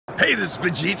Hey, this is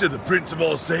Vegeta, the Prince of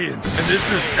all Saiyans, and this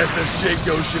is SSJ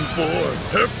Goshen 4.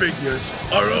 Her figures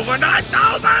are over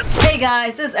 9,000! Hey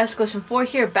guys, this is SSJ Goshen 4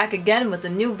 here, back again with a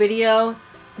new video.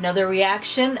 Another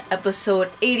reaction, episode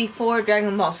 84,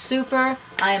 Dragon Ball Super.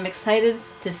 I am excited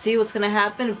to see what's going to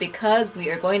happen because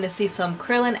we are going to see some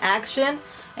Krillin action,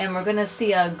 and we're going to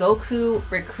see Goku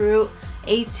recruit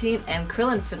 18 and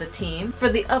Krillin for the team for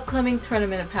the upcoming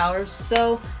Tournament of Power.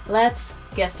 So let's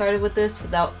get started with this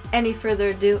without any further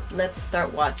ado. Let's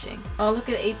start watching. Oh, look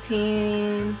at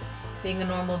 18 being a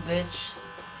normal bitch.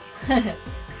 Well,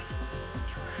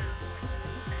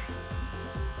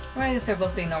 I guess they're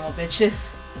both being normal bitches.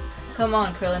 Come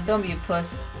on, Krillin, don't be a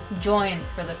puss. Join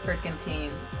for the frickin'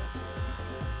 team.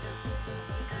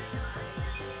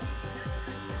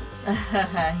 He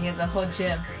has a whole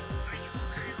gym.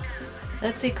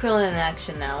 Let's see Krillin in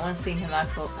action now. I want to see him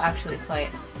actually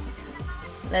fight.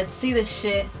 Let's see the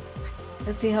shit.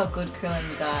 Let's see how good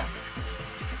Krillin got.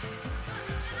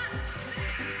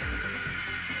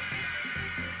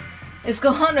 Is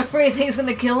Gohan afraid that he's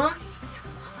gonna kill him?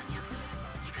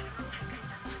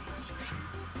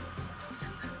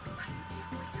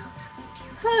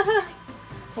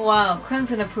 Wow, Krillin's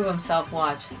gonna prove himself,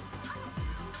 watch.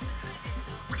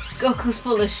 Goku's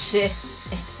full of shit.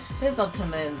 There's no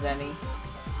timidity any.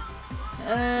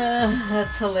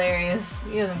 That's hilarious.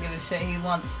 He doesn't give a shit. He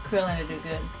wants Krillin to do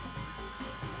good.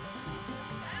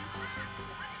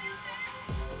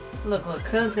 Look,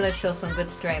 Krillin's gonna show some good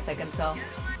strength, I can tell.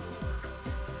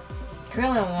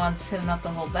 Krillin wants him not to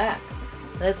hold back.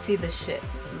 Let's see the shit.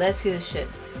 Let's see the shit.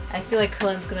 I feel like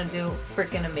Krillin's gonna do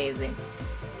freaking amazing.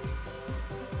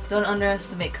 Don't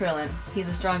underestimate Krillin. He's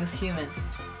the strongest human.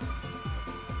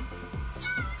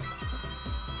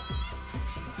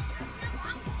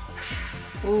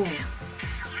 Ooh.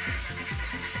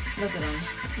 Look at him.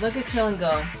 Look at Krillin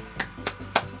go.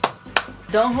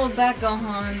 Don't hold back,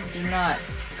 Gohan. Do not.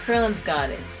 Krillin's got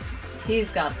it.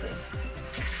 He's got this.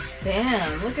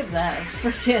 Damn, look at that.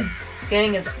 Freaking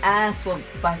getting his ass whooped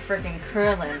by freaking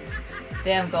Krillin.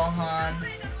 Damn, Gohan.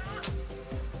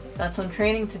 Got some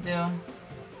training to do.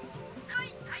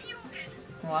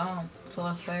 Wow.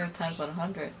 Solar Flare times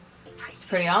 100. It's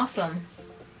pretty awesome.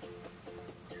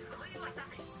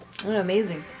 Oh,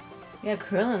 amazing. Yeah,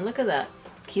 Krillin, look at that.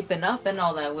 Keeping up and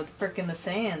all that with frickin' the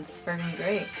Saiyans. Frickin'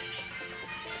 great.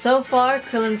 So far,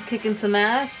 Krillin's kicking some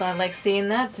ass. I like seeing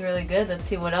that. It's really good. Let's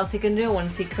see what else he can do. I want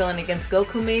to see Krillin against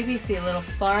Goku maybe. See a little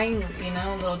sparring, you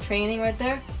know, a little training right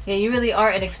there. Yeah, you really are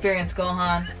an experienced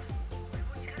Gohan.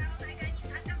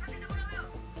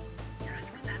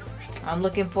 I'm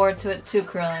looking forward to it too,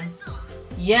 Krillin.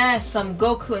 Yes, some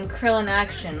Goku and Krillin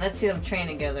action. Let's see them train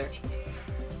together.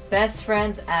 Best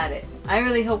friends at it. I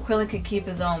really hope Krillin can keep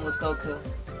his own with Goku.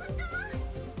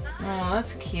 Oh,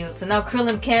 that's cute. So now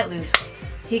Krillin can't lose.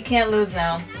 He can't lose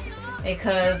now.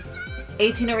 Because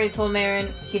 18 already told Marin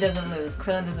he doesn't lose.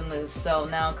 Krillin doesn't lose. So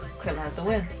now Krillin has to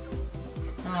win.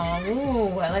 Oh,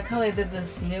 ooh, I like how they did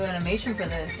this new animation for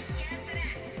this.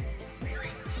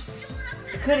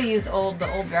 They could have used the old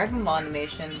Dragon Ball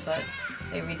animation, but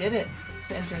they redid it.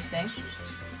 It's interesting.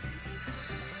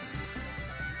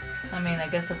 I mean, I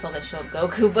guess that's all they showed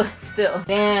Goku, but still.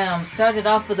 Damn, started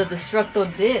off with a Destructo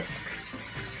Disc.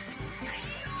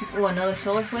 Ooh, another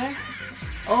Solar Flare?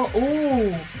 Oh,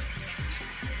 ooh!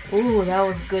 Ooh, that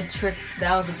was a good trick.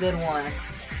 That was a good one.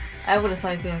 I would have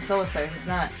thought he was doing Solar Flare. He's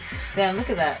not. Damn, look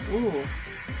at that. Ooh.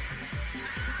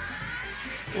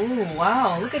 Ooh,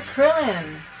 wow. Look at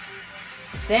Krillin.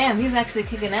 Damn, he's actually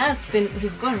kicking ass.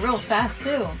 He's going real fast,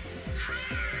 too.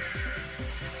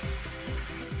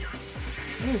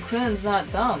 Ooh, Krillin's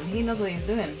not dumb. He knows what he's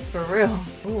doing. For real.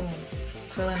 Ooh.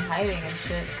 Krillin hiding and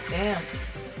shit. Damn.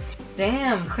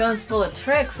 Damn, Krillin's full of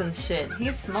tricks and shit.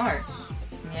 He's smart.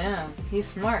 Yeah, he's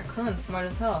smart. Krillin's smart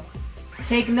as hell.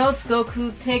 Take notes,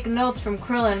 Goku. Take notes from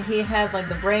Krillin. He has, like,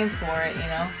 the brains for it, you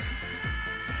know?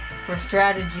 For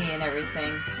strategy and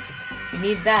everything. You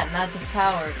need that, not just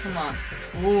power. Come on.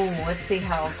 Ooh, let's see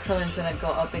how Krillin's gonna go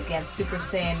up against Super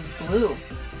Saiyan Blue.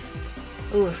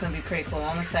 Ooh, it's gonna be pretty cool.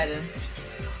 I'm excited.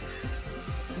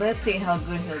 Let's see how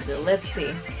good he'll do. Let's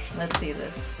see. Let's see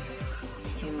this.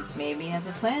 He maybe has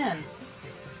a plan.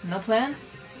 No plan?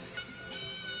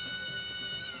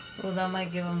 Well, that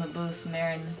might give him the boost.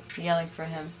 Marin yelling for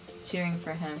him. Cheering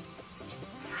for him.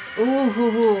 Ooh,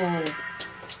 hoo, hoo.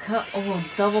 Oh,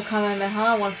 double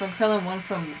Kamehameha. One from Krillin, one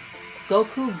from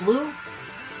Goku. Blue?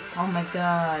 Oh my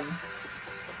god.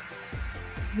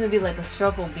 It's gonna be like a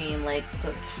struggle beam. Like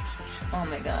the... Oh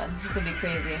my god. This is gonna be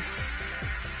crazy.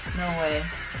 No way.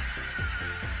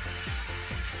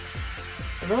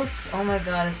 Oh my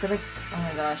god, it's gonna... Oh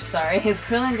my gosh, sorry. Is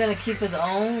Krillin gonna keep his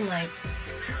own? Like...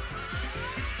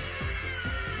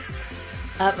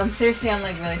 I'm seriously, I'm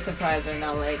like really surprised right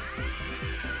now. Like,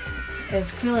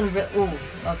 is Krillin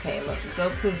ooh, okay, look,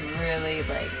 Goku's really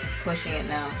like pushing it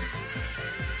now.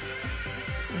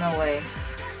 No way.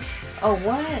 Oh,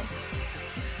 what?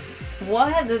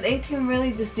 What? Did 18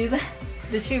 really just do that?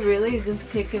 Did she really just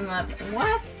kick him out?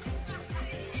 What?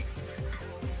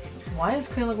 Why does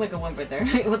Krillin look like a wimp right there?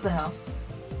 What the hell?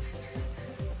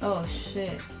 Oh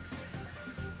shit.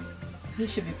 He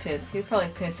should be pissed. He's probably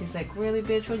pissed. He's like, really,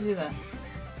 bitch? What'd you do that?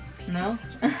 No?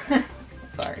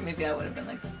 Sorry, maybe I would have been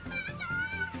like that.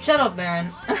 Shut up,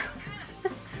 Baron.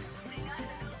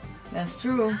 That's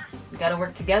true. We gotta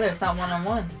work together. It's not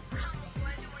one-on-one.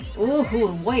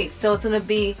 Ooh, wait. So it's gonna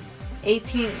be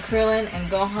 18 Krillin and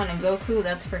Gohan and Goku?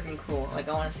 That's freaking cool. Like,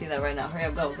 I want to see that right now. Hurry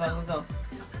up, go, go, go, go.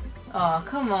 Oh,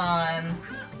 come on.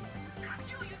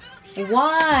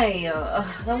 Why?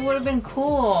 That would have been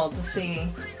cool to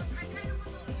see.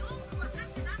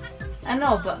 I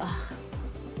know, but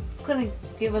couldn't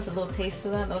give us a little taste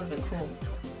of that? That would have been cool.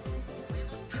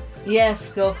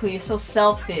 Yes, Goku, you're so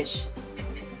selfish.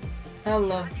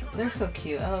 They're so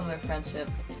cute. I love their friendship.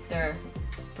 Their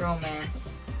bromance.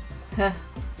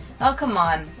 Oh, come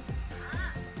on.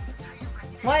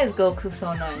 Why is Goku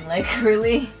so annoying? Like,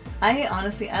 really? I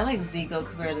like Z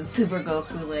Goku better than Super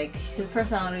Goku. Like, his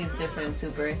personality is different in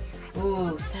Super.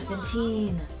 Ooh,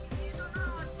 17.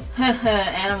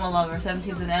 Animal lover.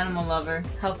 17's an animal lover.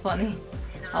 How funny.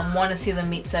 I want to see them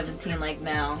meet 17 like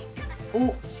now.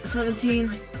 Ooh,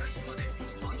 17.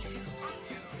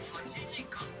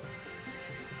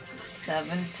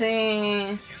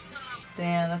 17.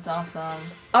 Damn, that's awesome.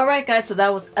 Alright guys, so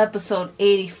that was episode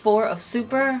 84 of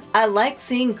Super. I liked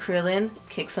seeing Krillin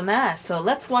kick some ass, so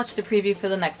let's watch the preview for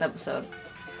the next episode.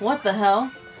 What the hell?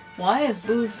 Why is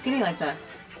Boo skinny like that?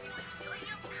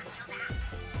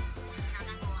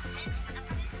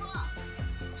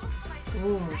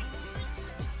 Ooh.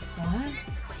 What?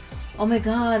 Oh my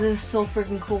god, this is so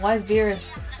freaking cool. Why is Beerus?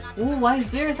 Ooh, why is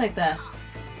Beerus like that?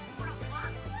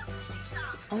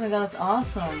 Oh my god, that's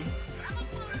awesome.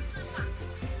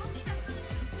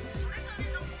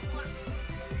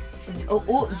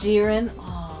 Oh, Jiren.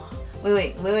 Oh.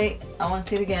 Wait. I want to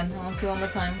see it again. I want to see it one more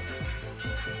time.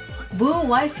 Boo,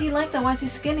 why is he like that? Why is he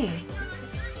skinny?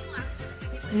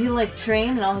 Did he like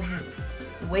train and all his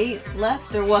weight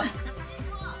left or what?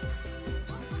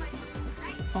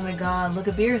 Oh my god, look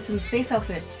at Beerus in the space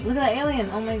outfit. Look at that alien.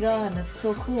 Oh my god, that's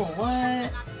so cool.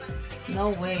 What? No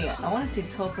way. I want to see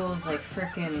Toko's like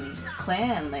freaking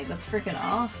clan. Like, that's freaking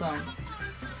awesome.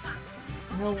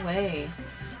 No way.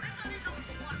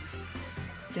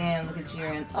 Damn, look at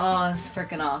Jiren. Oh, that's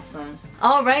freaking awesome.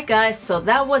 Alright guys, so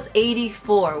that was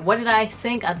 84. What did I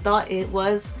think? I thought it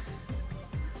was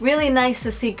really nice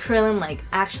to see Krillin like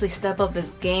actually step up his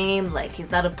game. Like, he's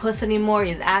not a puss anymore.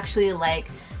 He's actually like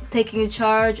taking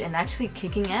charge and actually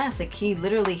kicking ass. Like, he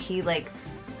like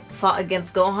fought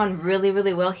against Gohan really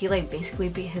well. He like basically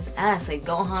beat his ass. Like,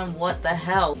 Gohan, what the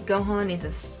hell? Gohan needs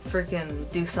to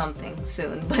freaking do something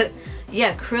soon. But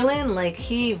yeah, Krillin, like,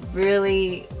 he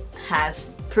really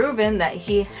has proven that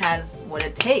he has what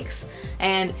it takes,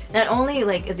 and not only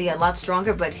like is he a lot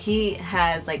stronger, but he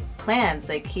has like plans,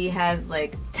 like he has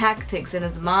like tactics in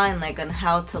his mind, like on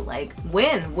how to like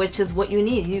win, which is what you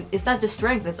need. It's not just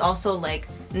strength, it's also like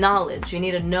knowledge. You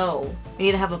need to know, you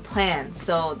need to have a plan.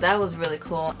 So that was really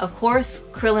cool. Of course,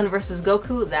 Krillin versus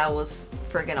Goku, that was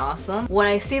freaking awesome. When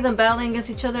I see them battling against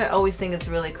each other, I always think it's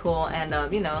really cool,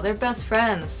 and you know, they're best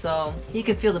friends, so you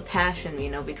can feel the passion, you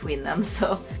know, between them.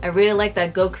 So I really like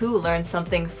that Goku learned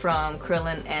something from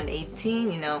Krillin and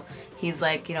 18. You know, he's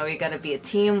like, you know, you gotta be a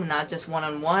team, not just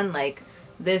one-on-one. Like,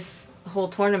 this whole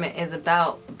tournament is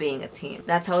about being a team.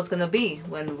 That's how it's gonna be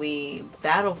when we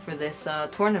battle for this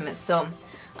tournament. So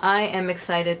I am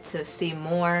excited to see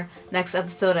more. Next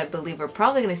episode, I believe we're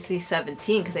probably going to see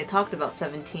 17, because they talked about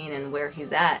 17 and where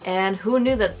he's at. And who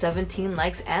knew that 17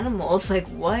 likes animals? Like,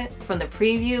 what? From the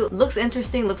preview, looks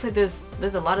interesting. Looks like there's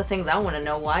a lot of things I want to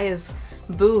know. Why is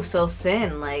Boo so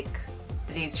thin? Like,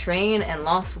 did he train and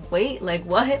lost weight? Like,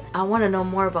 what? I want to know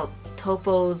more about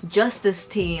Toppo's Justice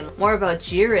team, more about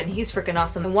Jiren. He's freaking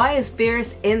awesome. And why is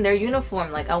Beerus in their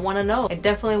uniform? Like, I want to know. I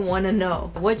definitely want to know.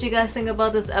 What do you guys think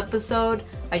about this episode?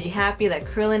 Are you happy that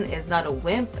Krillin is not a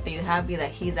wimp? Are you happy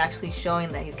that he's actually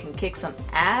showing that he can kick some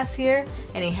ass here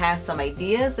and he has some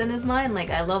ideas in his mind? Like,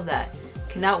 I love that.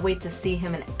 Cannot wait to see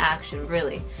him in action,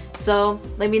 really. So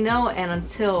let me know, and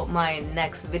until my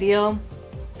next video,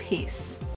 peace.